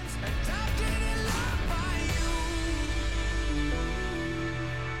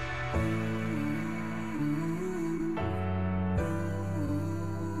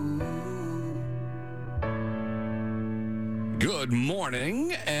Good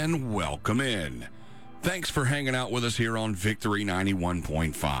morning and welcome in. Thanks for hanging out with us here on Victory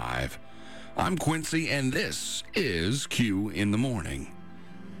 91.5. I'm Quincy and this is Q in the Morning.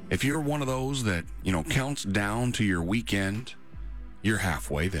 If you're one of those that, counts down to your weekend, you're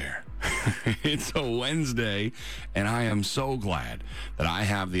halfway there. It's a Wednesday and I am so glad that I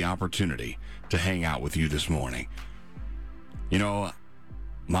have the opportunity to hang out with you this morning.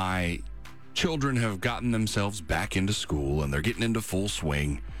 My children have gotten themselves back into school and they're getting into full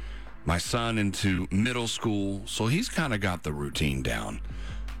swing. My son into middle school, so he's kind of got the routine down.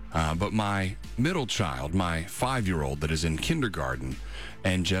 But my middle child, my 5-year-old that is in kindergarten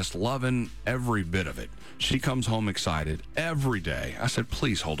and just loving every bit of it. She comes home excited every day. I said,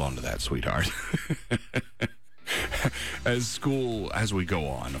 please hold on to that, sweetheart. As we go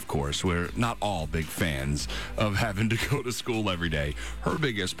on, of course, we're not all big fans of having to go to school every day. Her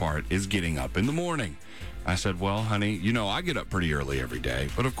biggest part is getting up in the morning. I said, well, honey, I get up pretty early every day,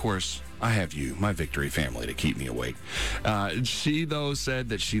 but of course, I have you, my Victory family, to keep me awake. She, though, said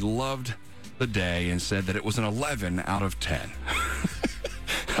that she loved the day and said that it was an 11 out of 10.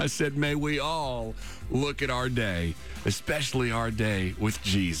 I said, may we all look at our day, especially our day with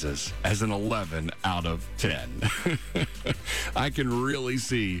Jesus, as an 11 out of 10. I can really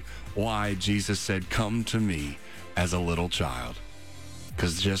see why Jesus said, come to me as a little child,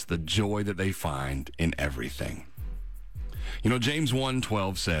 because just the joy that they find in everything. James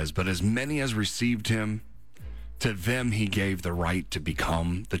 1:12 says, but as many as received him, to them he gave the right to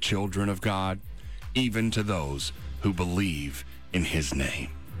become the children of God, even to those who believe in his name.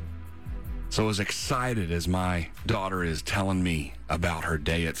 So as excited as my daughter is telling me about her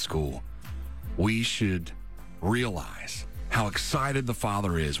day at school, we should realize how excited the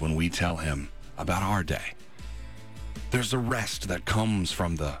Father is when we tell him about our day. There's a rest that comes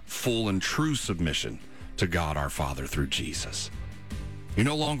from the full and true submission to God our Father through Jesus. You're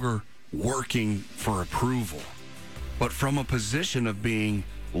no longer working for approval, but from a position of being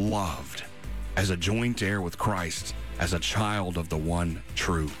loved as a joint heir with Christ, as a child of the one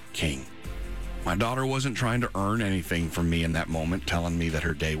true King. My daughter wasn't trying to earn anything from me in that moment, telling me that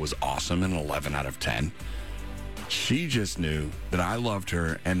her day was awesome and an 11 out of 10. She just knew that I loved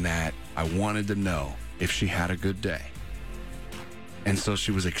her and that I wanted to know if she had a good day. And so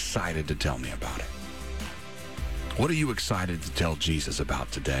she was excited to tell me about it. What are you excited to tell Jesus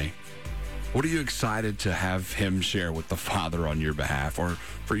about today? What are you excited to have him share with the Father on your behalf, or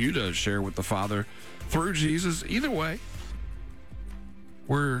for you to share with the Father through Jesus? Either way,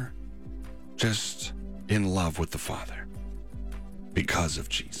 we're just in love with the Father because of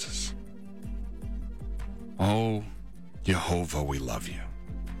Jesus. Oh, Jehovah, we love you.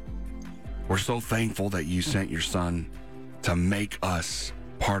 We're so thankful that you sent your Son to make us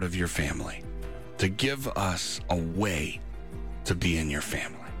part of your family, to give us a way to be in your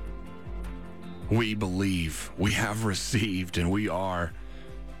family. We believe, we have received, and we are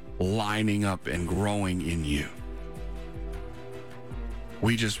lining up and growing in you.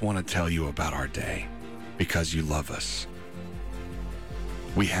 We just want to tell you about our day because you love us.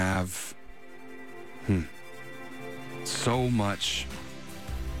 We have so much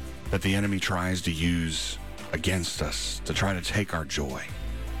that the enemy tries to use against us to try to take our joy.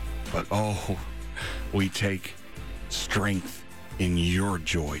 But we take strength in your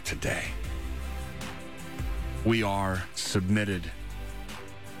joy today. We are submitted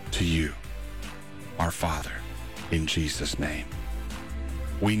to you, our Father, in Jesus' name.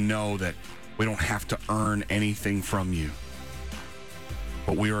 We know that we don't have to earn anything from you,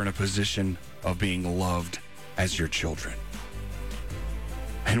 but we are in a position of being loved as your children.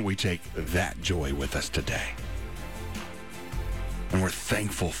 And we take that joy with us today. And we're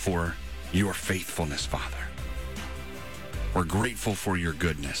thankful for your faithfulness, Father. We're grateful for your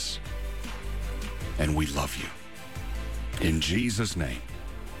goodness. And we love you. In Jesus' name,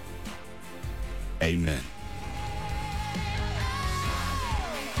 amen.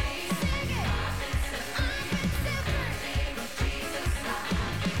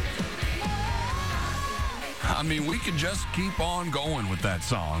 We could just keep on going with that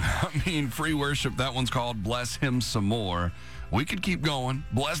song. Free worship, that one's called Bless Him Some More. We could keep going.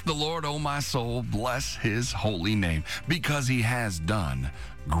 Bless the Lord, oh my soul, bless his holy name, because he has done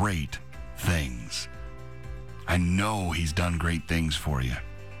great things. I know he's done great things for you.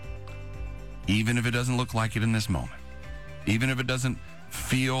 Even if it doesn't look like it in this moment. Even if it doesn't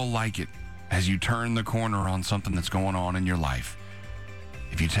feel like it as you turn the corner on something that's going on in your life.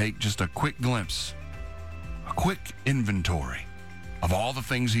 If you take just a quick glimpse, a quick inventory of all the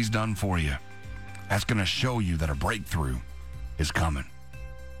things he's done for you, that's going to show you that a breakthrough is coming.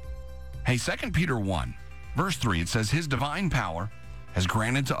 Hey, 2 Peter 1 Verse 3, it says, his divine power has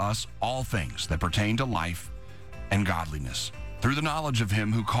granted to us all things that pertain to life and godliness, through the knowledge of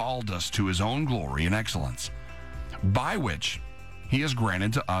him who called us to his own glory and excellence, by which he has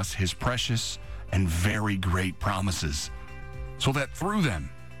granted to us his precious and very great promises, so that through them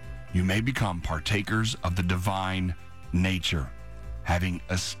you may become partakers of the divine nature, having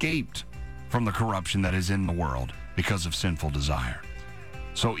escaped from the corruption that is in the world because of sinful desire.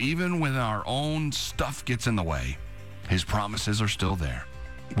 So even when our own stuff gets in the way, his promises are still there.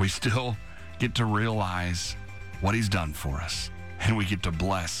 We still get to realize what he's done for us, and we get to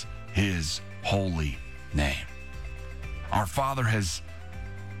bless his holy name. Our Father has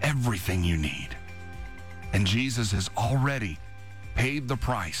everything you need, and Jesus has already paid the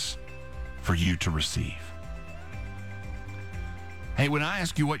price for you to receive. Hey, when I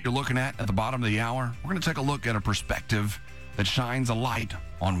ask you what you're looking at the bottom of the hour, we're going to take a look at a perspective that shines a light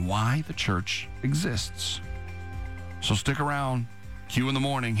on why the church exists. So stick around. Q in the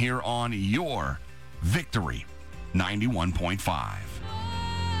morning here on your Victory 91.5.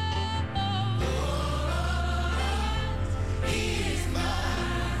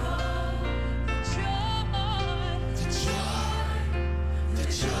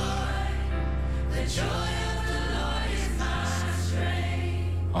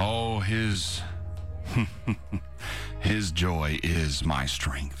 Oh, his joy is my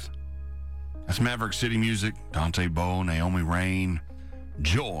strength. That's Maverick City Music, Dante Bowe, Naomi Rain,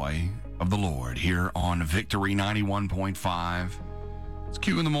 Joy of the Lord here on Victory 91.5. It's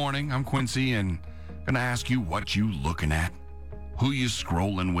Q in the morning. I'm Quincy, and going to ask you what you looking at, who you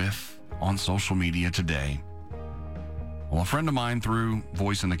scrolling with on social media today. Well, a friend of mine through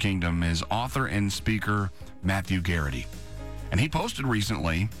Voice in the Kingdom is author and speaker Matthew Garrity. And he posted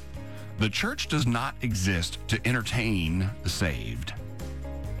recently, the church does not exist to entertain the saved.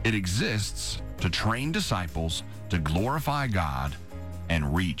 It exists to train disciples to glorify God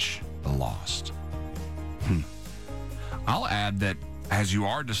and reach the lost. I'll add that as you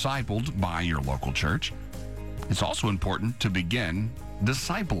are discipled by your local church, it's also important to begin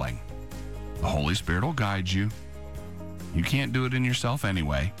discipling. The Holy Spirit will guide you. You can't do it in yourself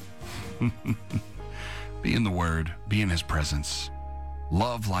anyway. Be in the Word, be in His presence.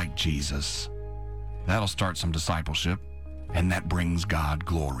 Love like Jesus. That'll start some discipleship, and that brings God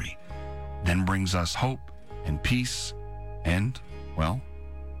glory. Then brings us hope and peace and, well,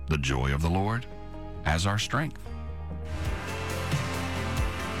 the joy of the Lord as our strength.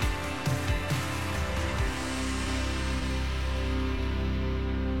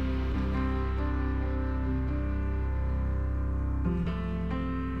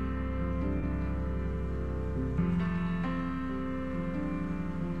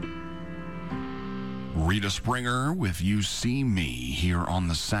 Rita Springer with You See Me here on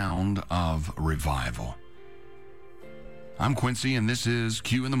the Sound of Revival. I'm Quincy, and this is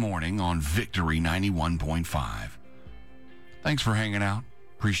Q in the Morning on Victory 91.5. Thanks for hanging out.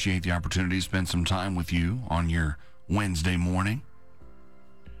 Appreciate the opportunity to spend some time with you on your Wednesday morning.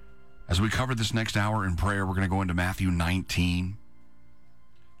 As we cover this next hour in prayer, we're going to go into Matthew 19.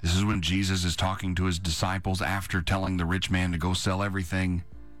 This is when Jesus is talking to his disciples after telling the rich man to go sell everything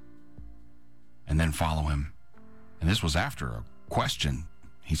and then follow him. And this was after a question.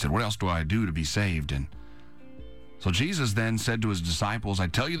 He said, what else do I do to be saved? And so Jesus then said to his disciples, I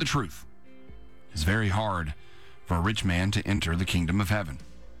tell you the truth. It's very hard for a rich man to enter the kingdom of heaven.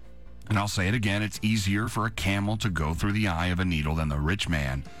 And I'll say it again, it's easier for a camel to go through the eye of a needle than the rich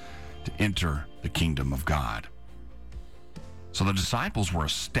man to enter the kingdom of God. So the disciples were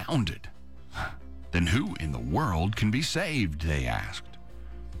astounded. Then who in the world can be saved? They asked.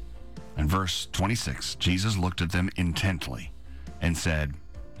 In verse 26, Jesus looked at them intently and said,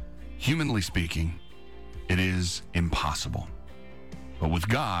 humanly speaking, it is impossible. But with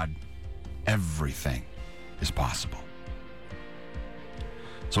God, everything is possible.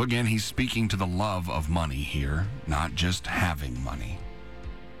 So again, he's speaking to the love of money here, not just having money.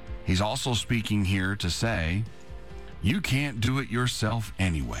 He's also speaking here to say, you can't do it yourself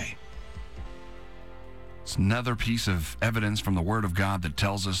anyway. It's another piece of evidence from the Word of God that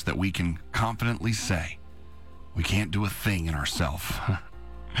tells us that we can confidently say we can't do a thing in ourselves.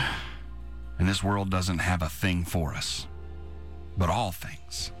 And this world doesn't have a thing for us. But all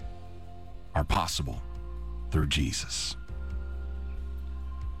things are possible through Jesus.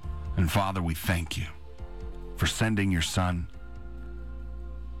 And Father, we thank you for sending your Son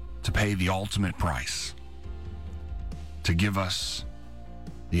to pay the ultimate price, to give us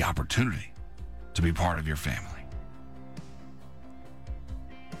the opportunity to be part of your family.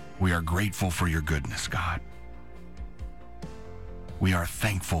 We are grateful for your goodness, God. We are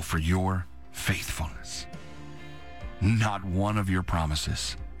thankful for your faithfulness. not one of your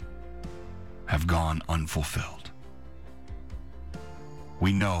promises have gone unfulfilled.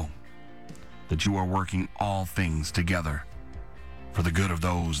 We know that you are working all things together for the good of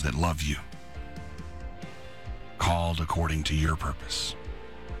those that love you, called according to your purpose.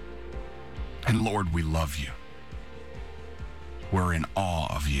 And Lord, we love you. We're in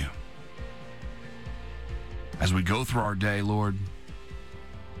awe of you. As we go through our day, Lord,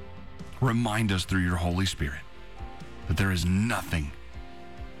 remind us through your Holy Spirit that there is nothing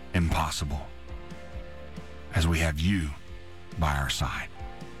impossible as we have you by our side,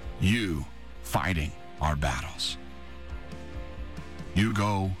 you fighting our battles. You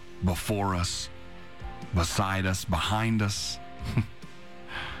go before us, beside us, behind us,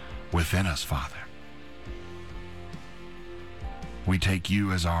 within us, Father. We take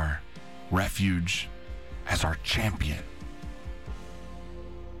you as our refuge, as our champion.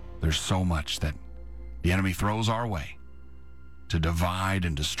 There's so much that the enemy throws our way to divide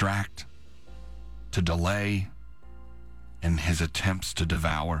and distract, to delay, in his attempts to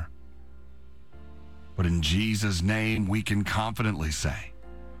devour. But in Jesus' name, we can confidently say,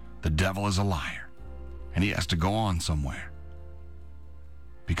 the devil is a liar, and he has to go on somewhere,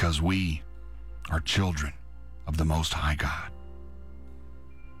 because we are children of the Most High God.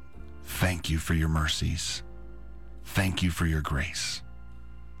 Thank you for your mercies. Thank you for your grace.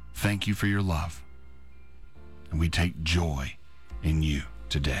 Thank you for your love. And we take joy in you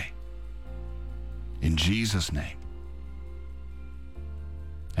today. In Jesus' name,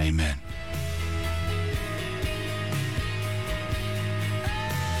 amen.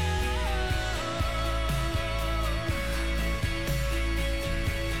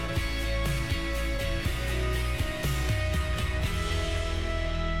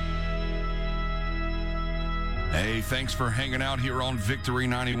 Hey, thanks for hanging out here on Victory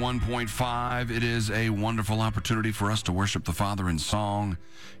 91.5. It is a wonderful opportunity for us to worship the Father in song,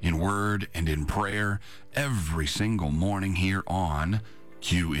 in word, and in prayer every single morning here on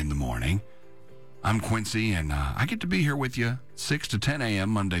Q in the Morning. I'm Quincy, and I get to be here with you 6 to 10 a.m.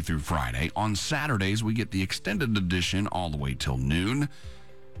 Monday through Friday. On Saturdays, we get the extended edition all the way till noon.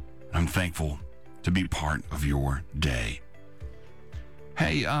 I'm thankful to be part of your day.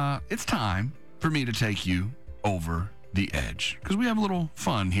 Hey, it's time for me to take you over the edge, because we have a little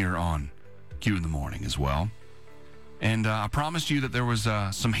fun here on Q in the Morning as well. And I promised you that there was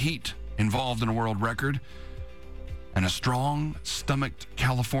some heat involved in a world record, and a strong-stomached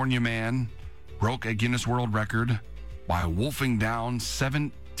California man broke a Guinness World Record by wolfing down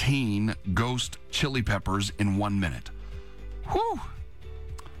 17 ghost chili peppers in 1 minute. Whew!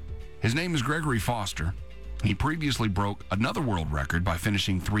 His name is Gregory Foster. He previously broke another world record by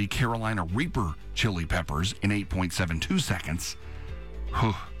finishing 3 Carolina Reaper chili peppers in 8.72 seconds.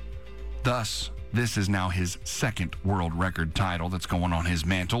 Whew. Thus, this is now his second world record title that's going on his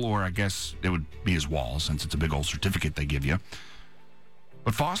mantle, or I guess it would be his wall, since it's a big old certificate they give you.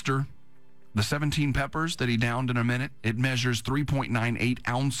 But Foster, the 17 peppers that he downed in a minute, it measures 3.98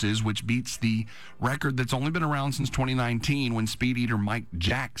 ounces, which beats the record that's only been around since 2019 when Speed Eater Mike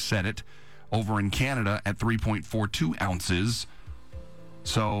Jack set it over in Canada at 3.42 ounces.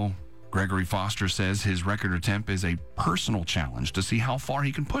 So Gregory Foster says his record attempt is a personal challenge to see how far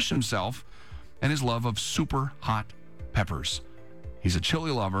he can push himself and his love of super hot peppers. He's a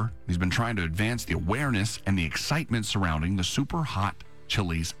chili lover. He's been trying to advance the awareness and the excitement surrounding the super hot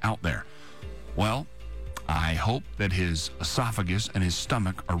chilies out there. Well, I hope that his esophagus and his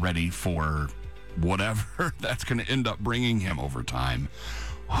stomach are ready for whatever that's going to end up bringing him over time.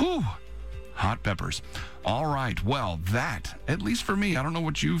 Whew. Hot peppers. All right. Well, that, at least for me, I don't know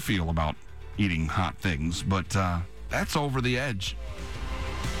what you feel about eating hot things, but that's over the edge.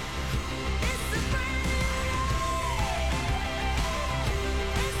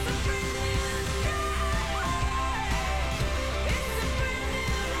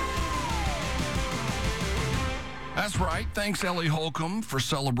 That's right. Thanks, Ellie Holcomb, for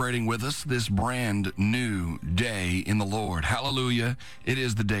celebrating with us this brand new day in the Lord. Hallelujah. It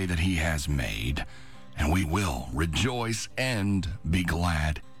is the day that he has made, and we will rejoice and be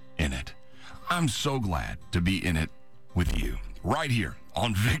glad in it. I'm so glad to be in it with you, right here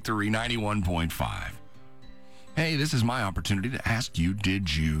on Victory 91.5. Hey, this is my opportunity to ask you,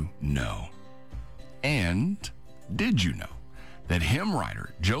 did you know? And did you know that hymn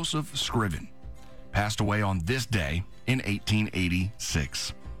writer Joseph Scriven passed away on this day in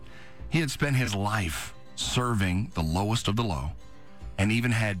 1886. He had spent his life serving the lowest of the low and even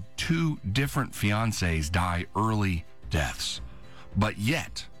had 2 different fiancées die early deaths. But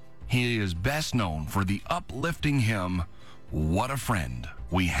yet, he is best known for the uplifting hymn, "What a Friend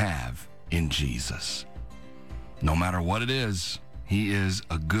We Have in Jesus." No matter what it is, he is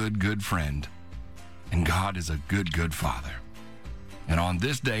a good, good friend. And God is a good, good father. And on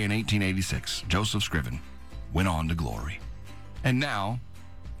this day in 1886, Joseph Scriven went on to glory. And now,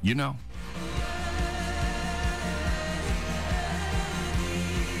 you know.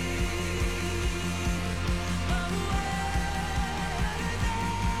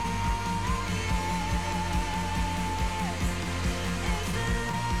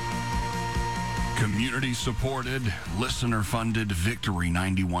 Community-supported, listener-funded Victory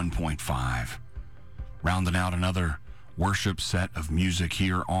 91.5. Rounding out another worship set of music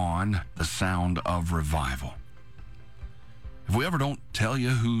here on The Sound of Revival. If we ever don't tell you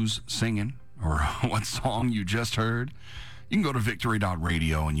who's singing or what song you just heard, you can go to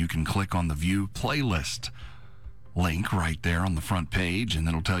victory.radio and you can click on the View Playlist link right there on the front page, and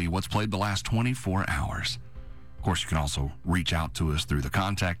it'll tell you what's played the last 24 hours. Of course, you can also reach out to us through the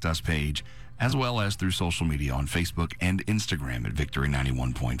Contact Us page, as well as through social media on Facebook and Instagram at Victory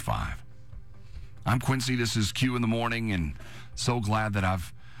 91.5. I'm Quincy. This is Q in the Morning, and so glad that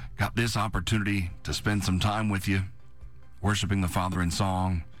I've got this opportunity to spend some time with you, worshiping the Father in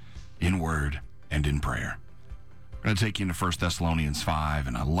song, in word, and in prayer. I'm going to take you into 1 Thessalonians 5,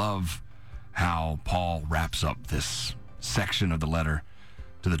 and I love how Paul wraps up this section of the letter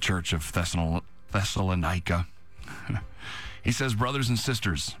to the church of Thessalonica. He says, brothers and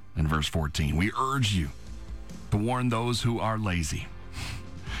sisters, in verse 14, we urge you to warn those who are lazy,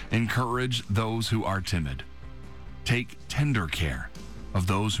 encourage those who are timid, take tender care of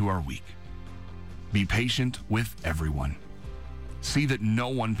those who are weak, be patient with everyone. See that no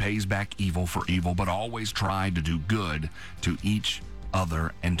one pays back evil for evil, but always try to do good to each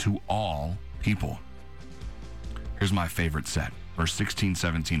other and to all people. Here's my favorite set, verse 16,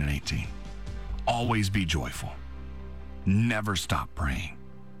 17, and 18. Always be joyful. Never stop praying.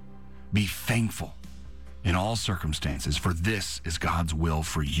 Be thankful in all circumstances, for this is God's will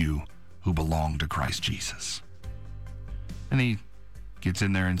for you who belong to Christ Jesus. And he gets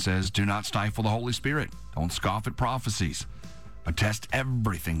in there and says, do not stifle the Holy Spirit. Don't scoff at prophecies. Attest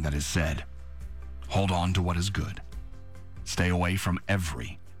everything that is said. Hold on to what is good. Stay away from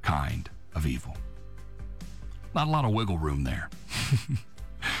every kind of evil. Not a lot of wiggle room there.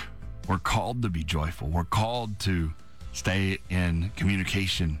 We're called to be joyful. We're called to stay in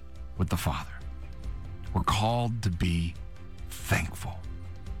communication with the Father. We're called to be thankful.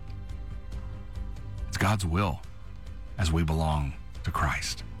 It's God's will as we belong to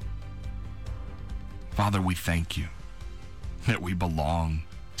Christ. Father, we thank you that we belong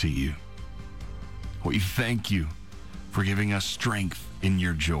to you. We thank you for giving us strength in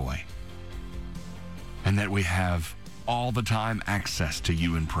your joy, and that we have all the time access to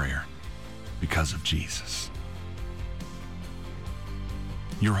you in prayer because of Jesus.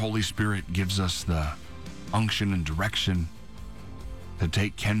 Your Holy Spirit gives us the unction and direction to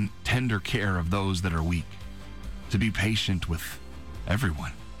take tender care of those that are weak, to be patient with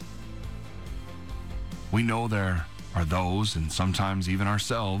everyone. We know there are those, and sometimes even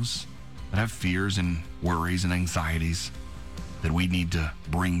ourselves, that have fears and worries and anxieties that we need to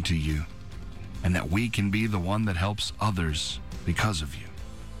bring to you, and that we can be the one that helps others because of you.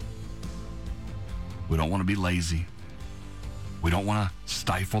 We don't want to be lazy. We don't want to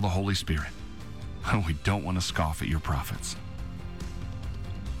stifle the Holy Spirit. We don't want to scoff at your prophets.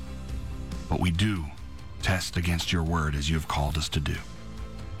 But we do test against your word as you have called us to do.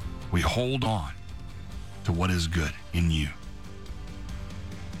 We hold on to what is good in you.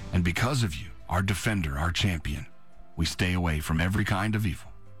 And because of you, our defender, our champion, we stay away from every kind of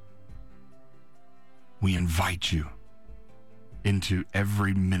evil. We invite you into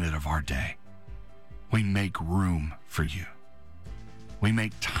every minute of our day. We make room for you. We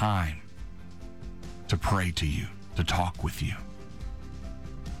make time to pray to you, to talk with you.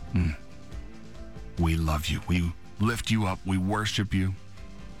 We love you. We lift you up. We worship you.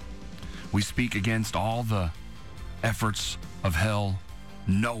 We speak against all the efforts of hell,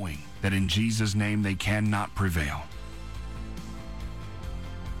 knowing that in Jesus' name they cannot prevail.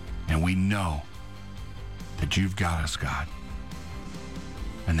 And we know that you've got us, God,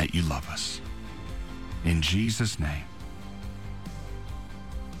 and that you love us. In Jesus' name,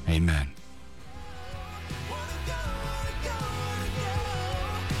 amen.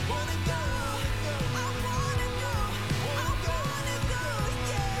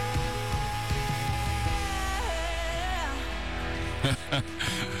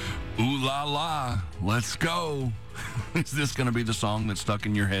 Ooh la la, let's go. Is this going to be the song that's stuck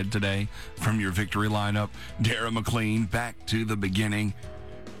in your head today from your victory lineup? Dara McLean, Back to the Beginning.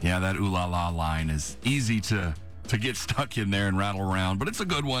 Yeah, that ooh la la line is easy to get stuck in there and rattle around, but it's a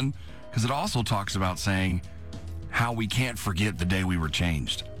good one because it also talks about saying, how we can't forget the day we were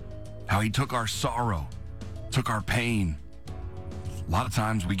changed, how he took our sorrow, took our pain. A lot of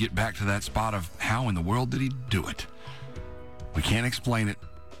times we get back to that spot of how in the world did he do it? We can't explain it,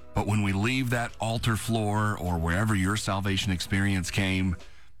 but when we leave that altar floor or wherever your salvation experience came,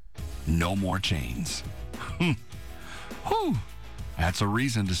 no more chains. Whew. That's a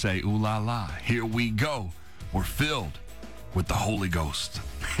reason to say, ooh la la, here we go. We're filled with the Holy Ghost.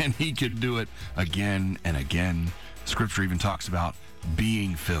 And he could do it again and again. Scripture even talks about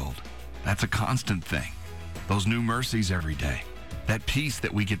being filled. That's a constant thing. Those new mercies every day. That peace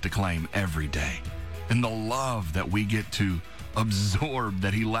that we get to claim every day. And the love that we get to absorb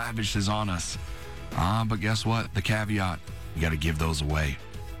that he lavishes on us. But guess what? The caveat, you got to give those away.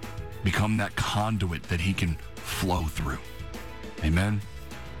 Become that conduit that he can flow through. Amen.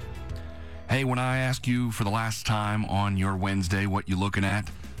 Hey, when I ask you for the last time on your Wednesday what you looking at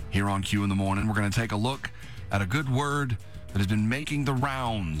here on Q in the Morning, we're going to take a look at a good word that has been making the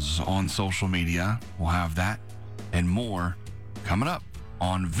rounds on social media. We'll have that and more coming up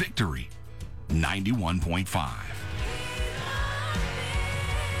on Victory 91.5.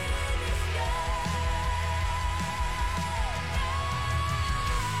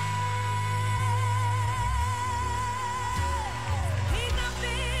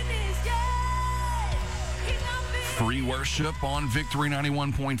 Free worship on Victory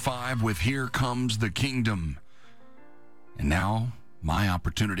 91.5 with Here Comes the Kingdom. And now, my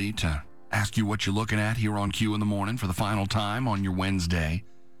opportunity to ask you what you're looking at here on Q in the Morning for the final time on your Wednesday.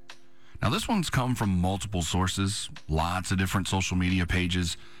 Now, this one's come from multiple sources, lots of different social media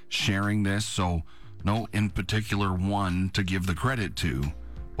pages sharing this, so no in particular one to give the credit to,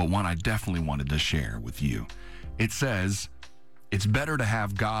 but one I definitely wanted to share with you. It says, it's better to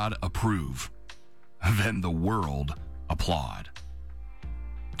have God approve than the world applaud.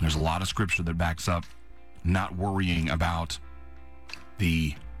 There's a lot of scripture that backs up not worrying about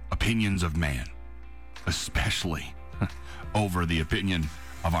the opinions of man, especially over the opinion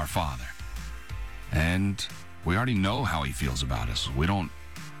of our Father. And we already know how he feels about us. We don't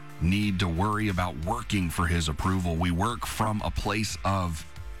need to worry about working for his approval. We work from a place of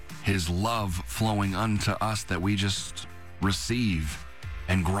his love flowing unto us that we just receive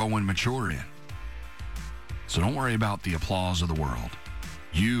and grow and mature in. So don't worry about the applause of the world.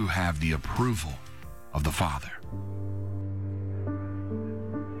 You have the approval of the Father.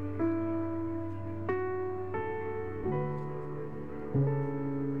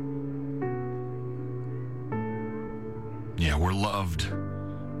 Yeah, we're loved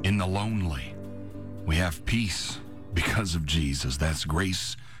in the lonely. We have peace because of Jesus. That's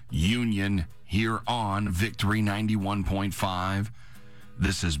Grace Union here on Victory 91.5.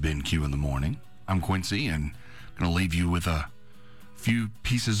 This has been Q in the Morning. I'm Quincy, and I'm going to leave you with a few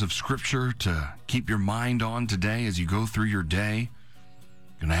pieces of scripture to keep your mind on today as you go through your day.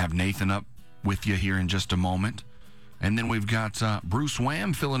 Going to have Nathan up with you here in just a moment. And then we've got Bruce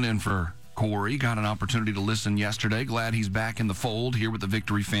Wham filling in for Corey. Got an opportunity to listen yesterday. Glad he's back in the fold here with the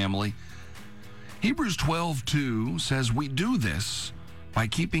Victory family. Hebrews 12:2 says, we do this by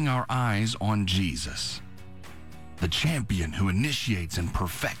keeping our eyes on Jesus, the champion who initiates and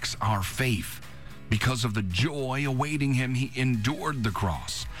perfects our faith. Because of the joy awaiting him, he endured the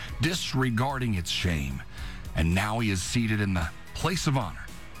cross, disregarding its shame. And now he is seated in the place of honor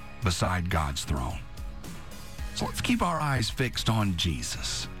beside God's throne. So let's keep our eyes fixed on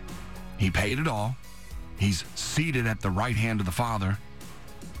Jesus. He paid it all. He's seated at the right hand of the Father.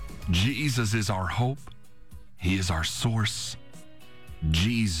 Jesus is our hope. He is our source.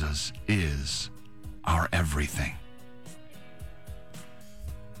 Jesus is our everything.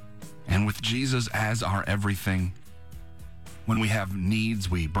 And with Jesus as our everything, when we have needs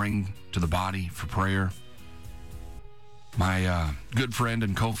we bring to the body for prayer. My good friend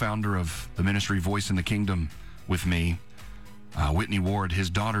and co-founder of the ministry Voice in the Kingdom with me, Whitney Ward, his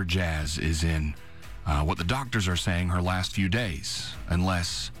daughter Jazz is in what the doctors are saying her last few days,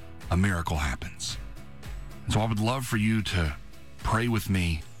 unless a miracle happens. And so I would love for you to pray with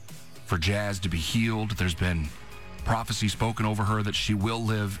me for Jazz to be healed. There's been prophecy spoken over her that she will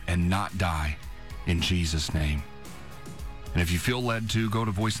live and not die in Jesus' name. And if you feel led to, go to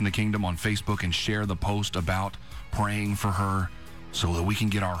Voice in the Kingdom on Facebook and share the post about praying for her so that we can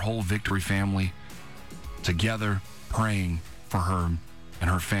get our whole Victory family together praying for her and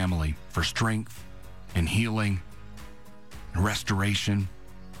her family for strength and healing and restoration,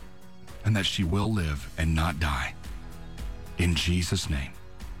 and that she will live and not die. In Jesus' name,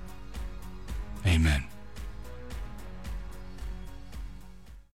 amen.